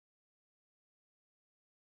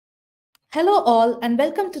Hello all and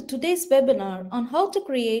welcome to today's webinar on how to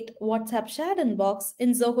create WhatsApp shared inbox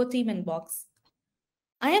in Zoho TeamInbox.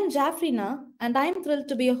 I am Jafrina and I am thrilled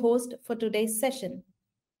to be a host for today's session.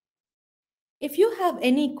 If you have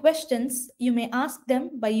any questions, you may ask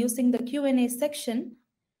them by using the Q&A section,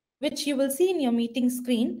 which you will see in your meeting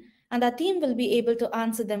screen, and our team will be able to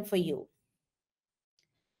answer them for you.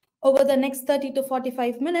 Over the next 30 to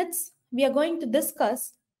 45 minutes, we are going to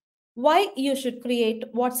discuss why you should create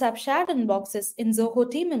WhatsApp shared inboxes in Zoho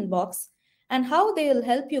TeamInbox and how they will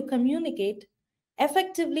help you communicate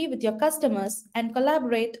effectively with your customers and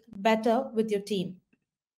collaborate better with your team.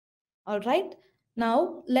 All right,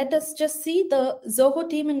 now let us just see the Zoho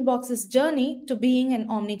TeamInbox's journey to being an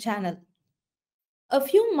omni-channel. A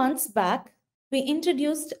few months back, we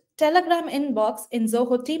introduced Telegram inbox in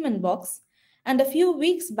Zoho TeamInbox, and a few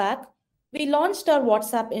weeks back, we launched our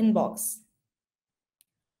WhatsApp inbox.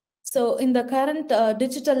 So in the current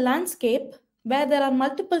digital landscape, where there are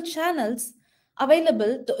multiple channels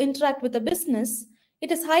available to interact with a business, it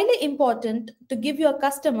is highly important to give your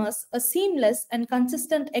customers a seamless and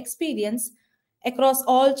consistent experience across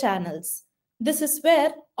all channels. This is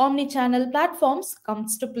where omni-channel platforms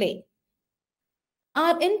comes to play.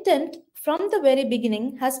 Our intent from the very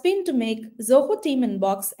beginning has been to make Zoho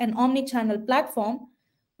TeamInbox an omni-channel platform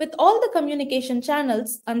with all the communication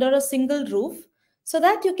channels under a single roof, so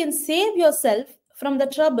that you can save yourself from the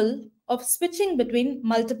trouble of switching between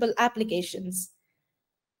multiple applications.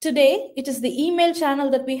 Today, it is the email channel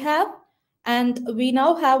that we have, and we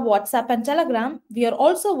now have WhatsApp and Telegram. We are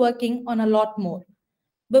also working on a lot more.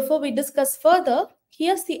 Before we discuss further,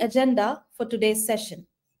 here's the agenda for today's session.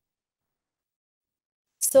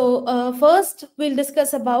 So first, we'll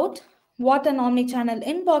discuss about what an omnichannel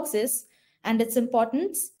inbox is and its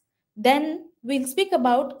importance. Then we'll speak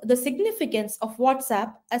about the significance of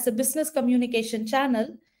WhatsApp as a business communication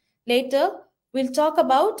channel. Later, we'll talk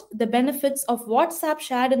about the benefits of WhatsApp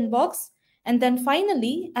shared inbox. And then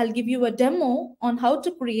finally, I'll give you a demo on how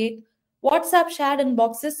to create WhatsApp shared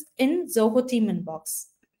inboxes in Zoho TeamInbox.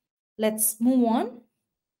 Let's move on.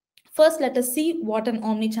 First, let us see what an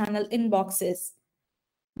omnichannel inbox is.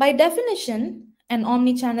 By definition, an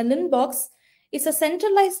omnichannel inbox is a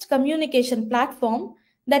centralized communication platform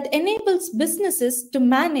that enables businesses to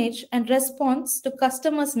manage and respond to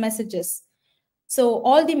customers' messages. So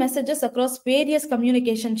all the messages across various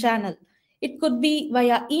communication channels. It could be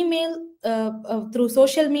via email, through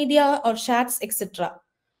social media or chats, etc.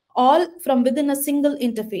 All from within a single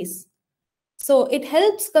interface. So it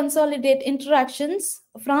helps consolidate interactions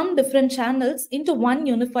from different channels into one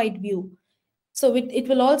unified view. So it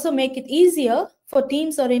will also make it easier for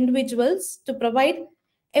teams or individuals to provide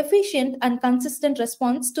efficient and consistent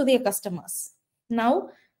response to their customers.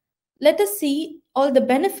 Now, let us see all the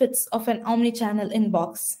benefits of an omnichannel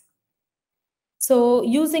inbox. So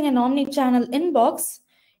using an omnichannel inbox,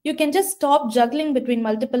 you can just stop juggling between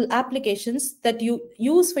multiple applications that you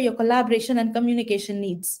use for your collaboration and communication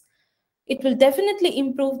needs. It will definitely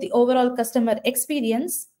improve the overall customer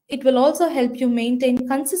experience. It will also help you maintain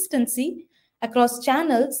consistency across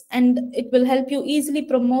channels, and it will help you easily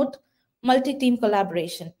promote multi-team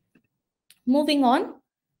collaboration. Moving on,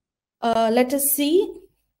 let us see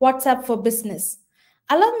WhatsApp for Business.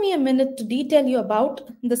 Allow me a minute to detail you about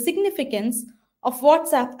the significance of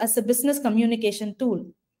WhatsApp as a business communication tool.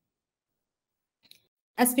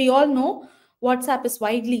 As we all know, WhatsApp is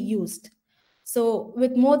widely used. So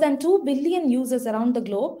with more than 2 billion users around the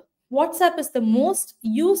globe, WhatsApp is the most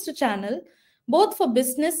used channel both for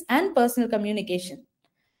business and personal communication.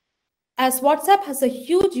 As WhatsApp has a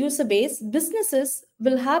huge user base, businesses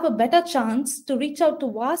will have a better chance to reach out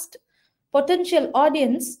to vast potential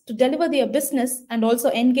audience to deliver their business and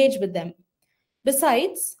also engage with them.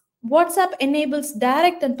 Besides, WhatsApp enables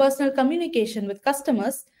direct and personal communication with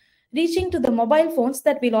customers, reaching to the mobile phones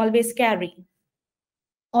that we'll always carry.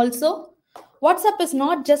 Also, WhatsApp is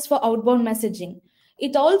not just for outbound messaging.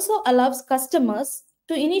 It also allows customers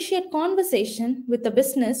to initiate conversation with the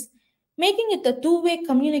business, making it a two-way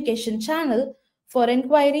communication channel for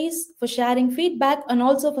inquiries, for sharing feedback, and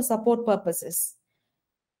also for support purposes.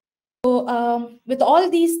 So with all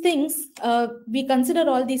these things, we consider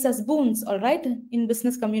all these as boons, all right, in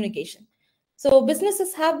business communication. So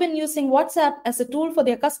businesses have been using WhatsApp as a tool for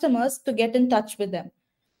their customers to get in touch with them.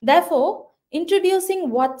 Therefore, introducing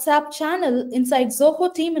WhatsApp channel inside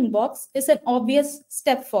Zoho TeamInbox is an obvious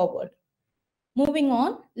step forward. Moving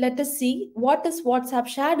on, let us see what is WhatsApp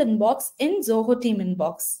shared inbox in Zoho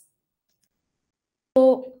TeamInbox.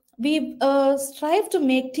 So we strive to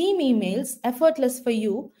make team emails effortless for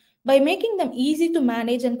you by making them easy to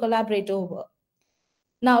manage and collaborate over.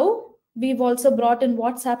 Now, we've also brought in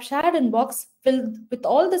WhatsApp shared inbox filled with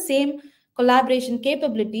all the same collaboration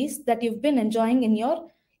capabilities that you've been enjoying in your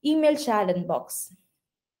email shared inbox.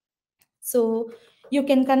 So you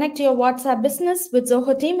can connect your WhatsApp business with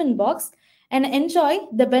Zoho TeamInbox and enjoy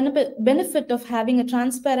the benefit of having a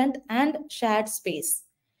transparent and shared space.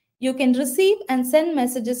 You can receive and send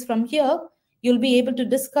messages from here. You'll be able to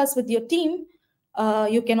discuss with your team.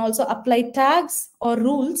 You can also apply tags or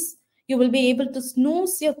rules. You will be able to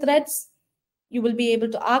snooze your threads. You will be able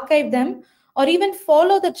to archive them or even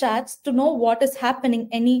follow the chats to know what is happening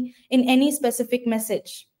in any specific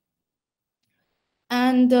message.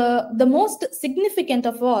 And the most significant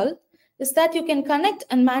of all is that you can connect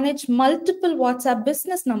and manage multiple WhatsApp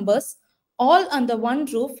business numbers all under one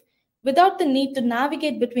roof without the need to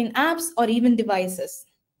navigate between apps or even devices.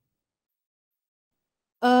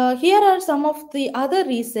 Here are some of the other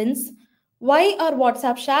reasons why our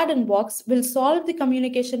WhatsApp shared inbox will solve the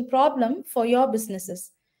communication problem for your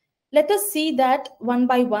businesses. Let us see that one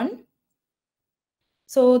by one.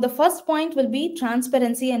 So the first point will be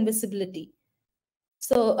transparency and visibility.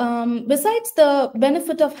 So besides the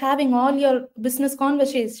benefit of having all your business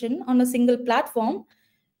conversation on a single platform,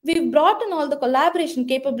 we've brought in all the collaboration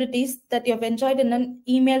capabilities that you've enjoyed in an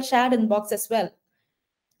email shared inbox as well.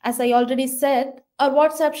 As I already said, our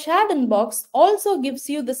WhatsApp shared inbox also gives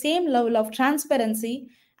you the same level of transparency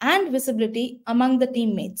and visibility among the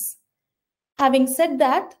teammates. Having said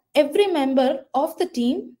that, every member of the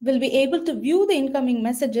team will be able to view the incoming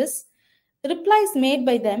messages, replies made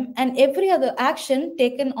by them, and every other action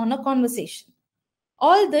taken on a conversation.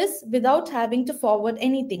 All this without having to forward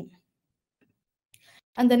anything.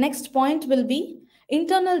 And the next point will be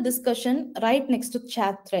internal discussion right next to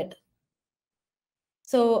chat thread.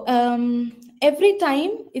 So every time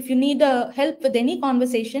if you need help with any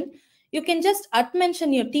conversation, you can just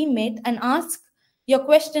mention your teammate and ask your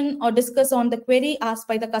question or discuss on the query asked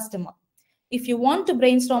by the customer. If you want to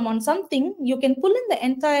brainstorm on something, you can pull in the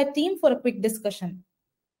entire team for a quick discussion.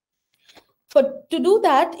 To do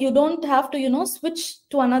that, you don't have to switch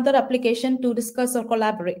to another application to discuss or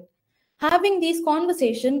collaborate. Having these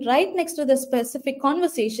conversations right next to the specific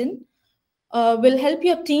conversation will help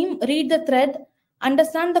your team read the thread,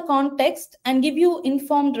 understand the context, and give you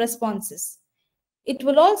informed responses. It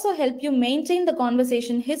will also help you maintain the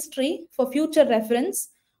conversation history for future reference,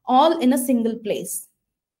 all in a single place.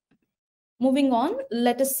 Moving on,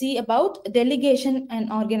 let us see about delegation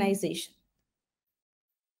and organization.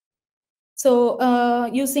 So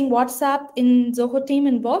using WhatsApp in Zoho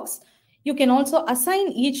TeamInbox, you can also assign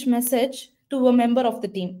each message to a member of the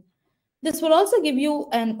team. This will also give you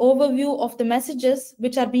an overview of the messages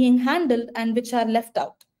which are being handled and which are left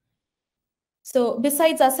out. So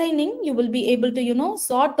besides assigning, you will be able to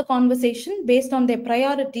sort the conversation based on their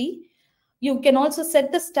priority. You can also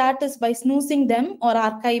set the status by snoozing them or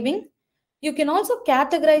archiving. You can also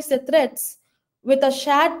categorize the threads with a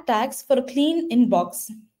shared tags for a clean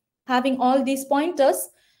inbox. Having all these pointers,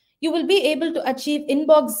 you will be able to achieve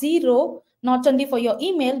inbox zero, not only for your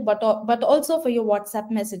email, but also for your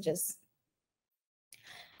WhatsApp messages.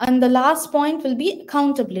 And the last point will be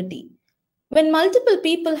accountability. When multiple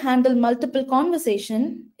people handle multiple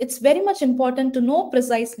conversation, it's very much important to know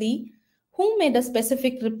precisely who made a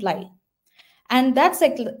specific reply. And that's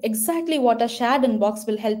exactly what a shared inbox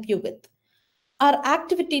will help you with. Our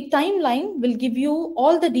activity timeline will give you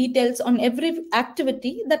all the details on every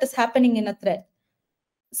activity that is happening in a thread,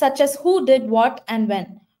 such as who did what and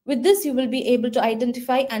when. With this, you will be able to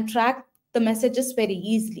identify and track the messages very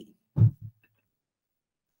easily.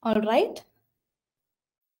 All right.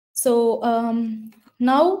 So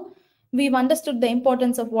now we've understood the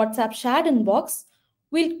importance of WhatsApp shared inbox.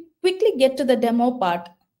 We'll quickly get to the demo part.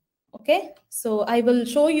 Okay, so I will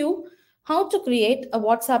show you how to create a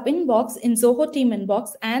WhatsApp inbox in Zoho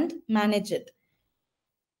TeamInbox and manage it.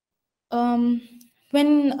 When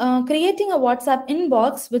creating a WhatsApp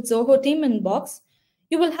inbox with Zoho TeamInbox,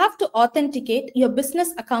 you will have to authenticate your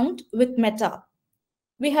business account with Meta.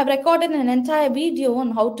 We have recorded an entire video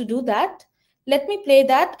on how to do that. Let me play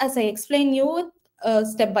that as I explain you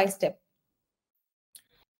step by step.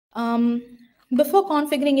 Before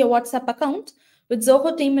configuring your WhatsApp account with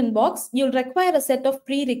Zoho TeamInbox, you'll require a set of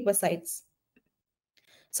prerequisites.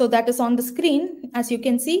 So that is on the screen. As you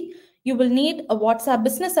can see, you will need a WhatsApp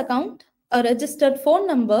business account, a registered phone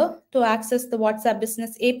number to access the WhatsApp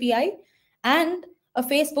Business API, and a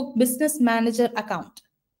Facebook Business Manager account.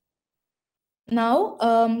 Now,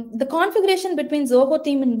 the configuration between Zoho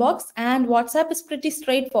TeamInbox and WhatsApp is pretty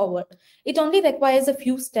straightforward. It only requires a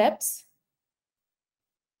few steps.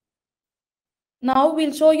 Now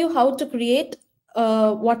we'll show you how to create a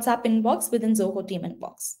WhatsApp inbox within Zoho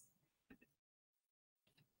TeamInbox.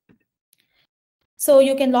 So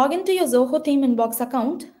you can log into your Zoho TeamInbox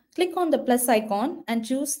account, click on the plus icon and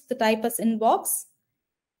choose the type as inbox.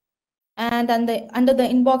 And under the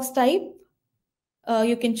inbox type,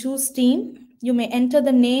 you can choose team. You may enter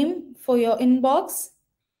the name for your inbox,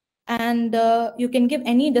 and you can give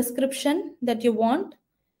any description that you want.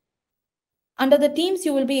 Under the teams,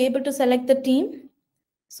 you will be able to select the team.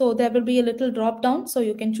 So there will be a little drop down, so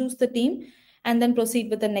you can choose the team and then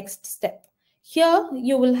proceed with the next step. Here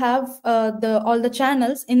you will have all the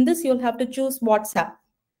channels. In this, you'll have to choose WhatsApp.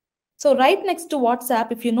 So right next to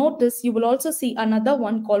WhatsApp, if you notice, you will also see another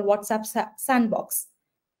one called WhatsApp Sandbox.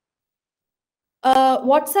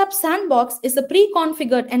 WhatsApp Sandbox is a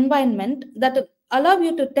pre-configured environment that allow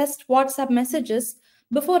you to test WhatsApp messages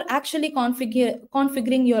before actually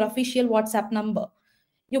configuring your official WhatsApp number.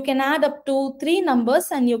 You can add up to 3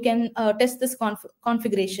 numbers and you can test this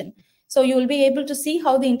configuration. So you will be able to see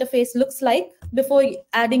how the interface looks like before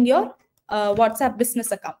adding your WhatsApp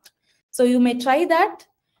business account. So you may try that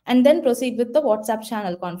and then proceed with the WhatsApp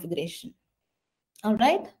channel configuration. All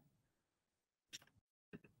right.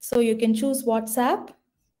 So you can choose WhatsApp.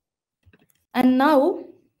 And now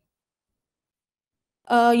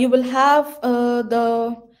you will have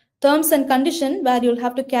the terms and condition where you'll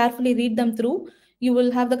have to carefully read them through. You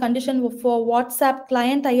will have the condition for WhatsApp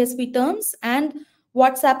client ISP terms and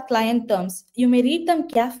WhatsApp client terms. You may read them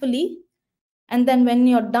carefully, and then when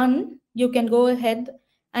you're done, you can go ahead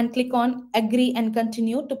and click on agree and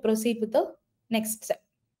continue to proceed with the next step.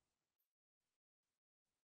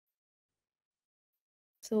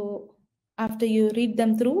 So after you read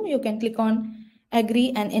them through, you can click on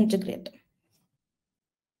agree and integrate.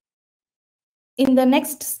 In the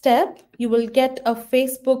next step, you will get a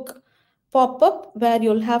Facebook pop-up where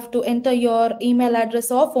you'll have to enter your email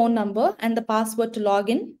address or phone number and the password to log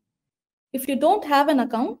in. If you don't have an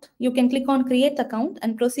account, you can click on create account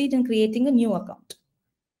and proceed in creating a new account.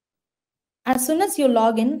 As soon as you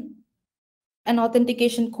log in, an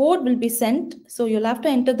authentication code will be sent. So you'll have to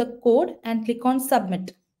enter the code and click on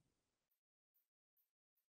submit.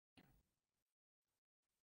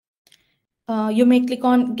 You may click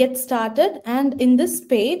on get started, and in this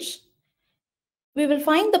page, we will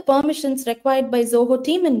find the permissions required by Zoho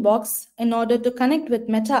TeamInbox in order to connect with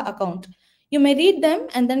Meta account. You may read them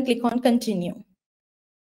and then click on continue.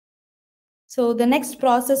 So the next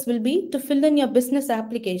process will be to fill in your business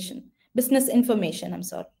information,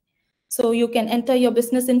 So you can enter your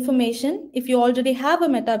business information. If you already have a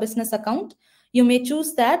Meta business account, you may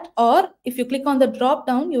choose that, or if you click on the drop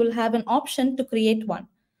down, you will have an option to create one.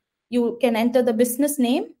 You can enter the business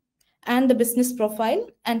name and the business profile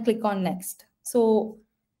and click on next. So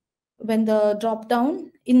when the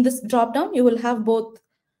in this drop down, you will have both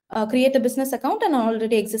create a business account and an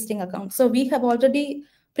already existing account. So we have already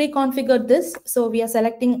pre-configured this. So we are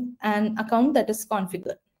selecting an account that is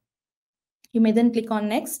configured. You may then click on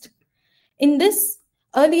next. In this,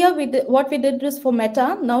 earlier what we did was for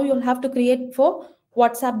Meta. Now you'll have to create for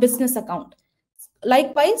WhatsApp business account.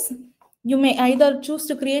 Likewise, you may either choose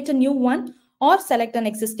to create a new one or select an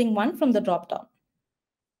existing one from the drop down.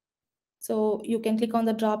 So you can click on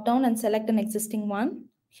the drop down and select an existing one.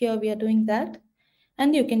 Here we are doing that.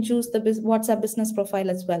 And you can choose the WhatsApp business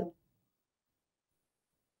profile as well.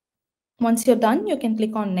 Once you're done, you can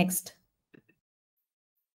click on next.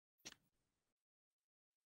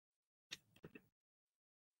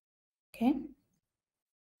 Okay.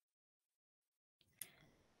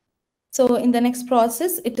 So in the next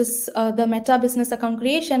process, it is the Meta business account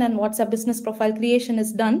creation and WhatsApp business profile creation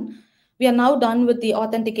is done. We are now done with the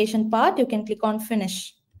authentication part. You can click on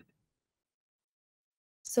finish.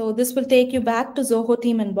 So this will take you back to Zoho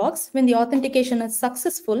TeamInbox. When the authentication is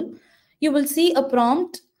successful, you will see a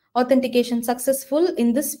prompt authentication successful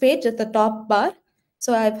in this page at the top bar.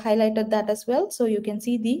 So I've highlighted that as well. So you can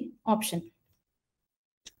see the option.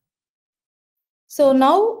 So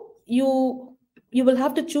now you will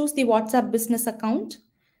have to choose the WhatsApp business account.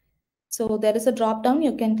 So there is a drop down.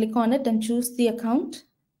 You can click on it and choose the account.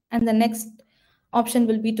 And the next option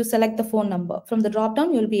will be to select the phone number. From the drop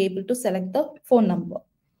down, you'll be able to select the phone number.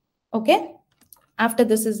 Okay. After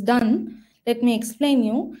this is done, let me explain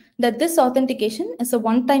you that this authentication is a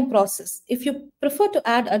one-time process. If you prefer to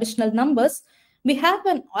add additional numbers, we have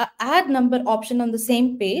an add number option on the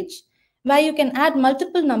same page where you can add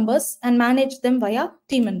multiple numbers and manage them via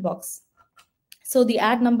TeamInbox. So the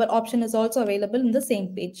add number option is also available in the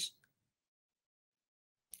same page.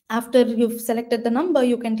 After you've selected the number,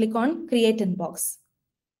 you can click on create inbox.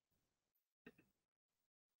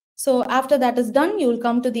 So after that is done, you will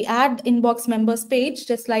come to the add inbox members page,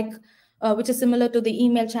 just like which is similar to the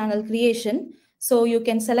email channel creation. So you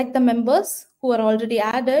can select the members who are already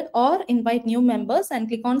added or invite new members and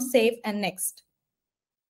click on Save and Next.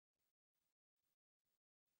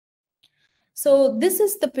 So this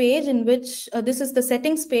is the page in which, this is the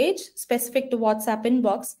settings page specific to WhatsApp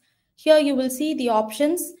inbox. Here you will see the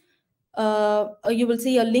options. You will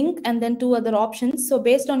see a link and then 2 other options. So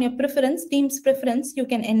based on your preference, team's preference, you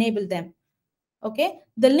can enable them. Okay,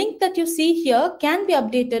 the link that you see here can be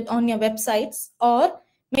updated on your websites or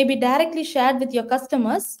may be directly shared with your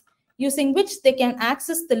customers, using which they can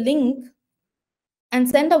access the link and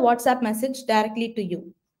send a WhatsApp message directly to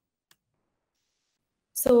you.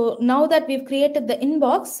 So now that we've created the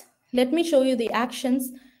inbox, let me show you the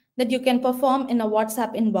actions that you can perform in a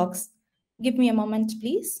WhatsApp inbox. Give me a moment,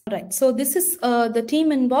 please. All right, so this is the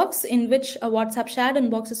team inbox in which a WhatsApp shared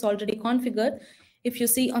inbox is already configured. If you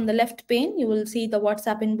see on the left pane, you will see the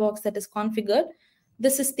WhatsApp inbox that is configured.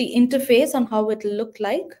 This is the interface on how it will look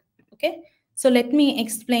like. Okay, so let me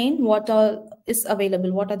explain what all is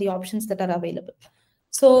available. What are the options that are available?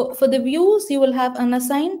 So for the views, you will have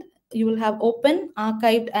unassigned, you will have open,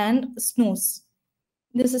 archived, and snooze.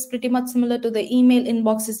 This is pretty much similar to the email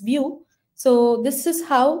inbox's view. So this is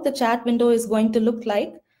how the chat window is going to look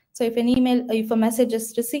like. So if if a message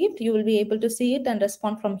is received, you will be able to see it and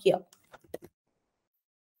respond from here.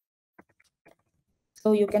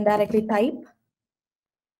 So you can directly type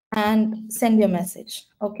and send your message,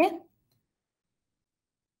 okay?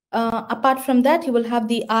 Apart from that, you will have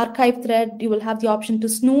the archive thread, you will have the option to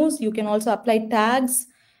snooze. You can also apply tags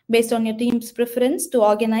based on your team's preference to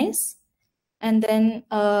organize. And then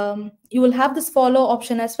you will have this follow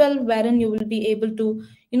option as well, wherein you will be able to,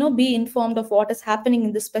 be informed of what is happening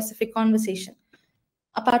in this specific conversation.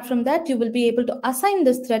 Apart from that, you will be able to assign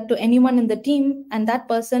this thread to anyone in the team, and that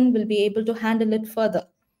person will be able to handle it further.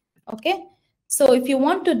 Okay. So if you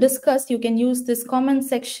want to discuss, you can use this comment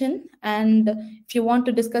section. And if you want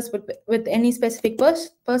to discuss with any specific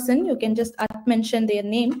person, you can just mention their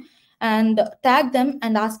name and tag them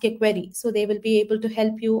and ask a query. So they will be able to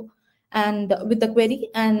help you and with the query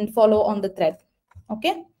and follow on the thread.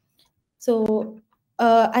 Okay. So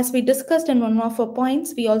as we discussed in one of our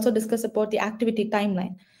points, we also discussed about the activity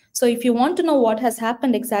timeline. So if you want to know what has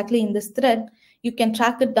happened exactly in this thread, you can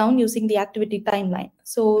track it down using the activity timeline.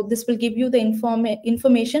 So this will give you the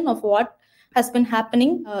information of what has been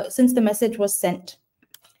happening since the message was sent.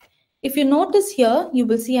 If you notice here, you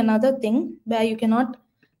will see another thing where you cannot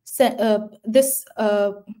set this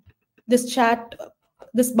chat,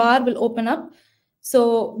 this bar will open up.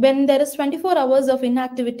 So when there is 24 hours of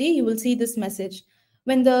inactivity, you will see this message.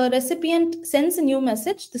 When the recipient sends a new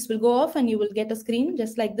message, this will go off and you will get a screen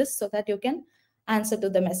just like this so that you can answer to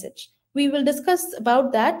the message. We will discuss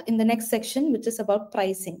about that in the next section, which is about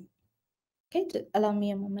pricing. Okay, allow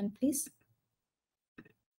me a moment, please.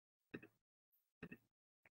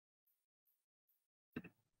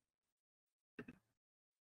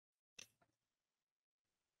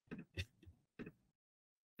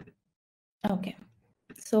 Okay,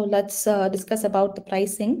 so let's discuss about the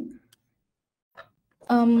pricing.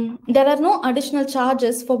 There are no additional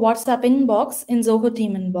charges for WhatsApp inbox in Zoho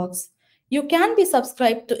TeamInbox. You can be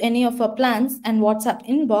subscribed to any of our plans, and WhatsApp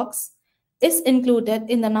inbox is included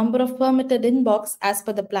in the number of permitted inbox as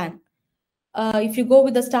per the plan. If you go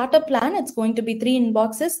with the starter plan, it's going to be 3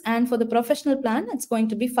 inboxes, and for the professional plan, it's going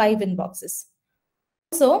to be 5 inboxes.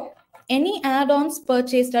 Also, any add-ons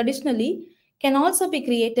purchased additionally can also be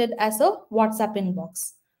created as a WhatsApp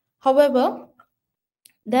inbox. However,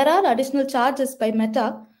 there are additional charges by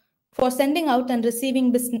Meta for sending out and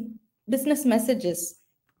receiving business messages.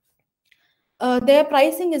 Their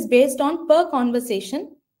pricing is based on per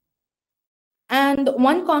conversation, and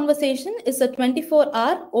one conversation is a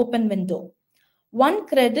 24-hour open window. One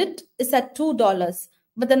credit is at $2,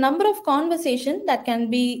 but the number of conversations that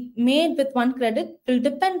can be made with one credit will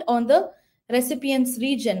depend on the recipient's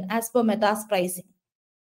region as per Meta's pricing.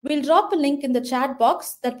 We'll drop a link in the chat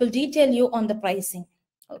box that will detail you on the pricing.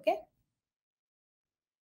 Okay.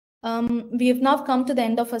 We have now come to the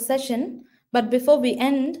end of our session, but before we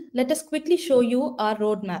end, let us quickly show you our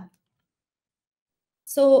roadmap.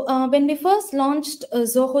 So when we first launched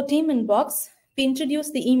Zoho TeamInbox, we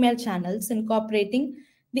introduced the email channels, incorporating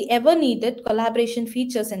the ever-needed collaboration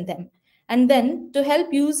features in them. And then to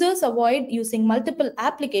help users avoid using multiple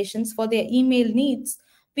applications for their email needs,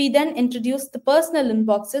 we then introduced the personal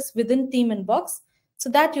inboxes within TeamInbox so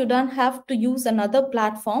that you don't have to use another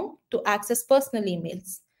platform to access personal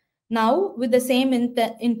emails. Now, with the same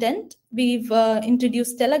intent, we've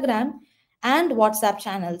introduced Telegram and WhatsApp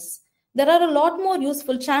channels. There are a lot more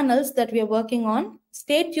useful channels that we are working on.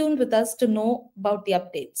 Stay tuned with us to know about the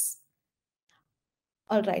updates.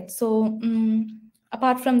 All right. So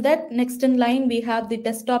apart from that, next in line, we have the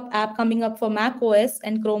desktop app coming up for Mac OS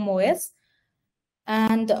and Chrome OS.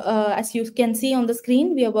 And as you can see on the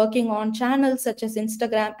screen, we are working on channels such as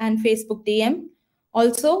Instagram and Facebook DM.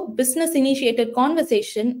 Also, business initiated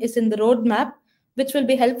conversation is in the roadmap, which will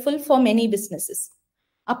be helpful for many businesses.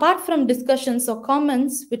 Apart from discussions or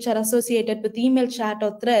comments which are associated with email chat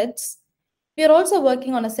or threads, we are also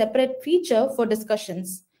working on a separate feature for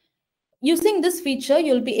discussions. Using this feature,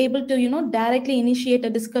 you'll be able to directly initiate a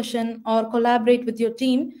discussion or collaborate with your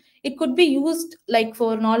team. It could be used like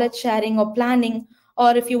for knowledge sharing or planning,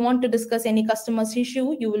 or if you want to discuss any customer's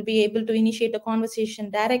issue, you will be able to initiate a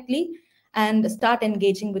conversation directly and start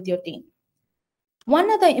engaging with your team.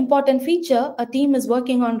 One other important feature a team is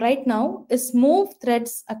working on right now is move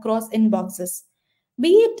threads across inboxes. Be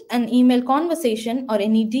it an email conversation or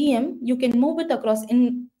any DM, you can move it across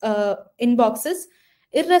inboxes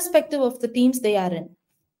irrespective of the teams they are in.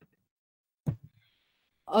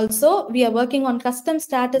 Also, we are working on custom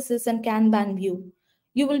statuses and Kanban view.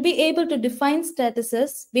 You will be able to define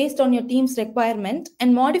statuses based on your team's requirement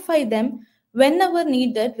and modify them whenever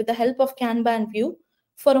needed with the help of Kanban view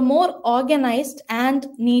for a more organized and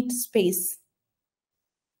neat space.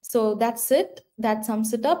 So that's it. That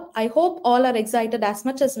sums it up. I hope all are excited as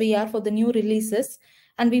much as we are for the new releases,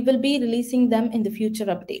 and we will be releasing them in the future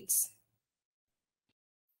updates.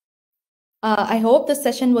 I hope this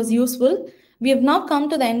session was useful. We have now come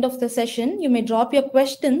to the end of the session. You may drop your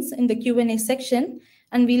questions in the Q&A section,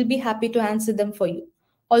 and we'll be happy to answer them for you.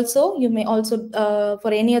 Also, you may also,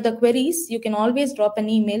 for any other queries, you can always drop an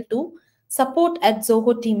email to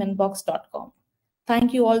support@zohoteaminbox.com.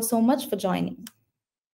 Thank you all so much for joining.